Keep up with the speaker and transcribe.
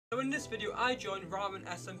in this video, I joined Ramen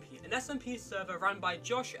SMP, an SMP server run by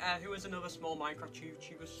Josheh, who is another small Minecraft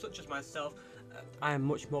YouTuber such as myself. I am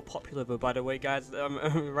much more popular though, by the way, guys,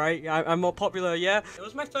 right? I'm more popular, yeah? It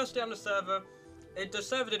was my first day on the server. The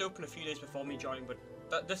server did open a few days before me joining,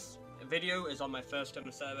 but this video is on my first day on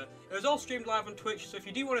the server. It was all streamed live on Twitch, so if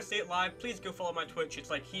you do want to see it live, please go follow my Twitch.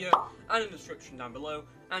 It's like here and in the description down below.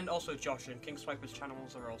 And also Josheh and KingSwiper's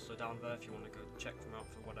channels are also down there if you want to go check them out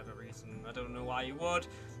for whatever reason. I don't know why you would,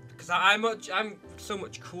 because I'm so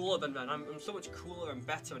much cooler than them. I'm so much cooler and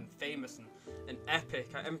better and famous and epic.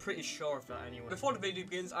 I'm pretty sure of that anyway. Before the video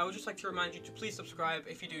begins, I would just like to remind you to please subscribe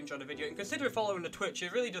if you do enjoy the video, and consider following the Twitch.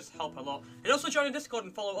 It really does help a lot. And also join the Discord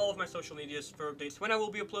and follow all of my social medias for updates when I will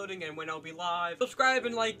be uploading and when I'll be live. Subscribe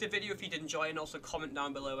and like the video if you did enjoy, and also comment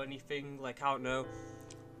down below anything, like, I don't know,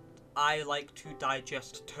 I like to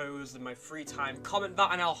digest toes in my free time. Comment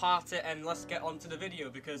that and I'll heart it, and let's get on to the video,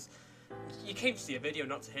 because you came to see a video,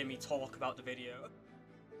 not to hear me talk about the video.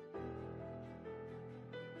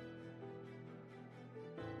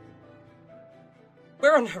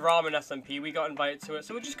 We're on Ramen SMP, we got invited to it,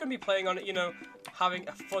 so we're just going to be playing on it, you know, having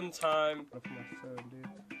a fun time. Look at my phone,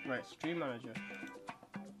 dude. Right, stream manager.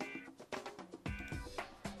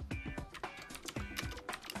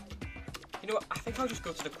 You know what, I think I'll just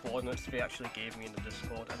go to the coordinates they actually gave me in the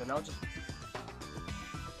Discord, and then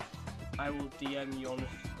I will DM you on.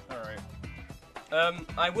 Alright.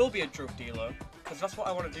 I will be a drug dealer, because that's what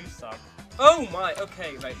I want to do, Sam. Oh my,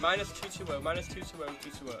 okay, right, -220, -220,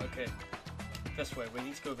 220, okay. This way, we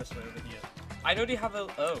need to go this way over here. I know they have a,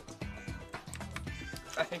 oh.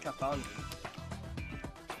 I think I found it.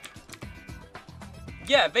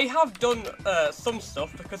 Yeah, they have done some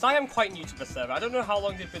stuff, because I am quite new to the server. I don't know how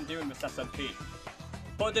long they've been doing this SMP,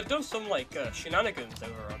 but they've done some, like, shenanigans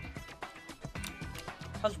over on.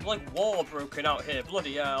 Has, like, war broken out here,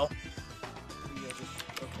 bloody hell. Yeah,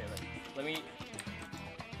 okay, let me...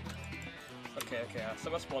 Okay, so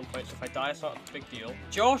that's 1 point, so if I die, it's not a big deal.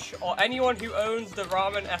 Josh, or anyone who owns the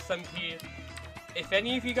Ramen SMP, if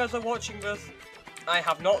any of you guys are watching this, I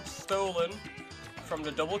have not stolen from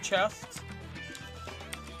the double chest.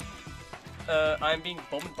 I'm being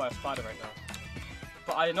bombed by a spider right now.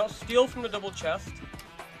 But I did not steal from the double chest.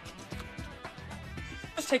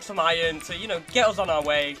 Just take some iron to, you know, get us on our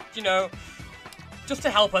way, you know, just to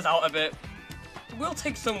help us out a bit. We'll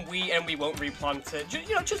take some wheat and we won't replant it,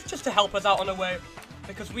 you know, just to help us out on the way.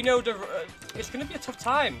 Because we know it's going to be a tough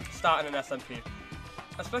time starting an SMP.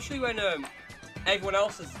 Especially when everyone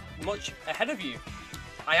else is much ahead of you.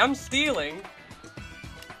 I am stealing,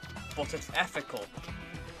 but it's ethical.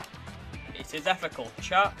 It is ethical.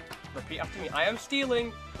 Chat, repeat after me. I am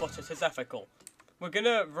stealing, but it is ethical. We're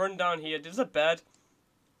gonna run down here. There's a bed,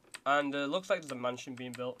 and looks like there's a mansion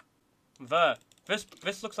being built. There.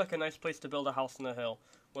 This looks like a nice place to build a house on a hill,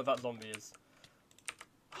 where that zombie is.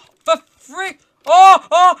 The frick!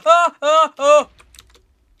 Oh!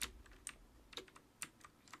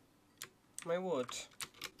 My wood.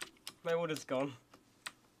 My wood is gone.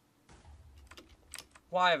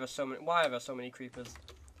 Why are there so many creepers?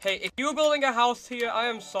 Hey, if you were building a house here, I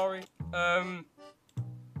am sorry. And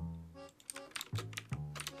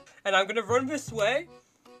I'm gonna run this way.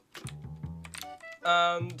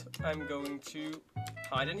 And I'm going to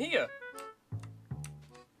hide in here.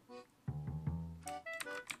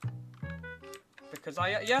 Because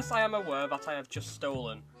yes, I am aware that I have just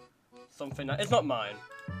stolen something that is not mine.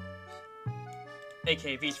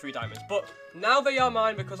 AKA these 3 diamonds. But now they are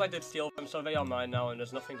mine because I did steal them, so they are mine now, and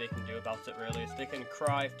there's nothing they can do about it, really. So they can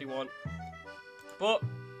cry if they want. But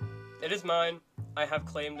it is mine. I have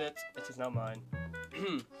claimed it. It is now mine.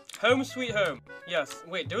 Home sweet home. Yes.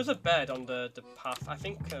 Wait, there was a bed on the path. I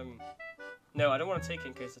think, no, I don't want to take it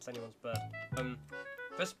in case it's anyone's bed.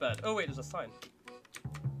 This bed. Oh, wait, there's a sign.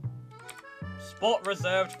 Spot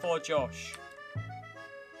reserved for Josh.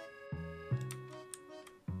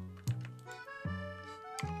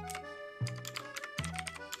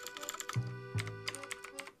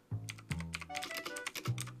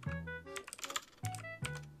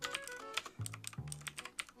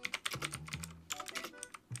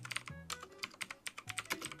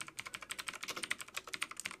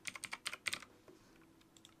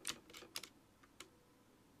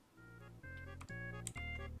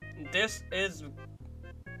 This is...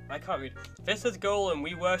 I can't read. This is Golem.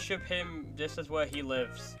 We worship him. This is where he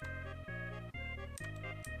lives.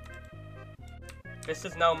 This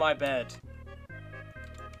is now my bed.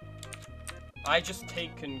 I just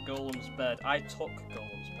taken Golem's bed. I took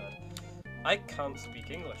Golem's bed. I can't speak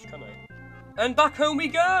English, can I? And back home we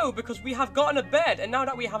go! Because we have gotten a bed. And now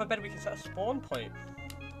that we have a bed, we can set a spawn point.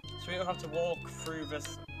 So we don't have to walk through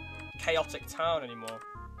this chaotic town anymore.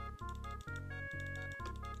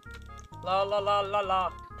 La la la la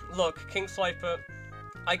la. Look, KingSwiper,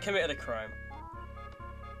 I committed a crime.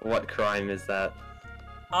 What crime is that?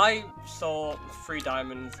 I saw 3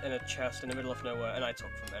 diamonds in a chest in the middle of nowhere, and I took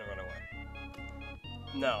them and ran away.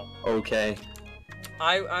 No. Okay.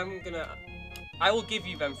 I will give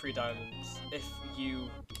you them 3 diamonds if you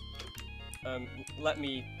let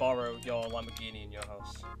me borrow your Lamborghini in your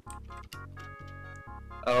house.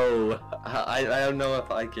 Oh, I don't know if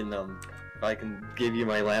I can give you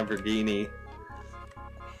my Lamborghini.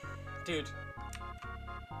 Dude.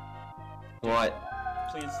 What?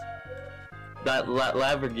 Please. That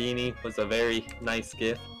Lamborghini was a very nice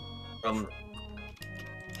gift from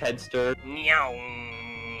Headster. Meow.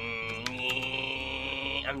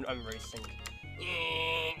 I'm racing.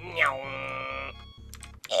 Meow.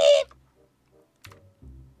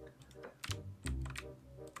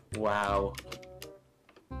 Wow.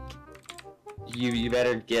 You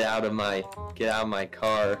better get out of my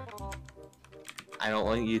car. I don't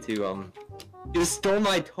want you to You stole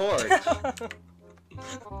my torch.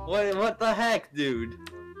 What the heck, dude?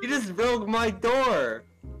 You just broke my door.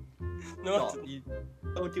 No. You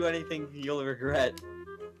don't do anything you'll regret.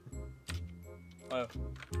 Oh,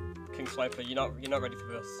 KingSwiper, you're not ready for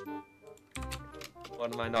this.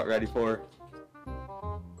 What am I not ready for?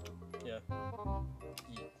 Yeah.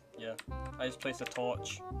 Yeah. I just placed a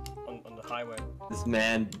torch on the highway. This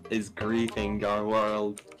man is griefing our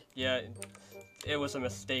world. Yeah, it was a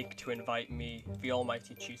mistake to invite me, the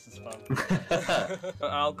almighty Chisasfam.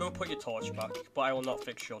 I'll go put your torch back, but I will not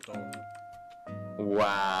fix your door.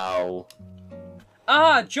 Wow.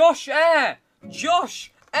 Ah, Josheh!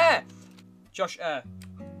 Josheh! Josheh.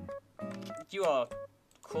 You are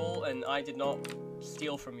cool, and I did not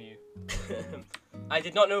steal from you. I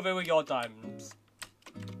did not know they were your diamonds.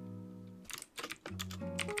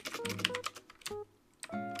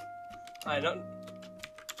 I don't...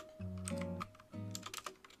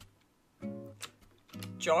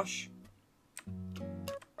 Josh?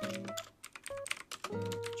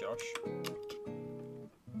 Josh?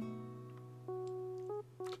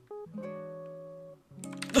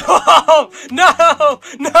 No!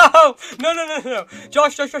 No!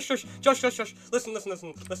 Josh!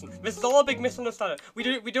 Listen. This is all a big misunderstanding.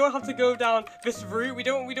 We don't have to go down this route. We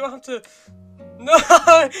don't have to. No,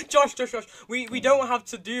 Josh. We don't have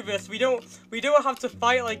to do this. We don't have to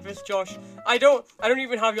fight like this, Josh. I don't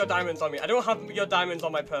even have your diamonds on me. I don't have your diamonds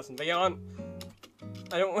on my person. They aren't.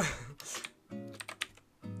 I don't.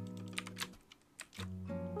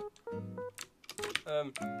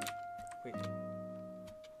 Wait.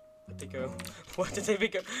 Where'd they go? Where did they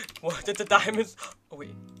go? What did the diamonds? Oh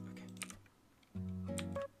wait. Okay.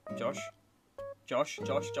 Josh.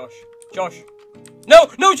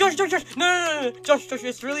 No, Josh, no, Josh,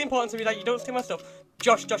 it's really important to me that you don't steal my stuff.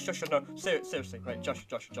 Josh, no, seriously, right, Josh,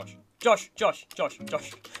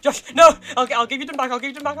 no, I'll give you them back, I'll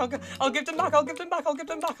give them back.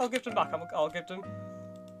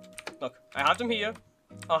 Look, I have them here.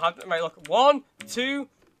 I'll have them, right, look, 1, 2,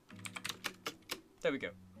 there we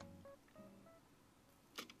go.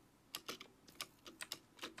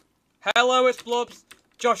 Hello, it's Blubs.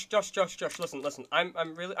 Josh, listen, I'm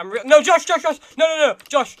really, no, Josh, no,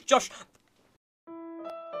 Josh,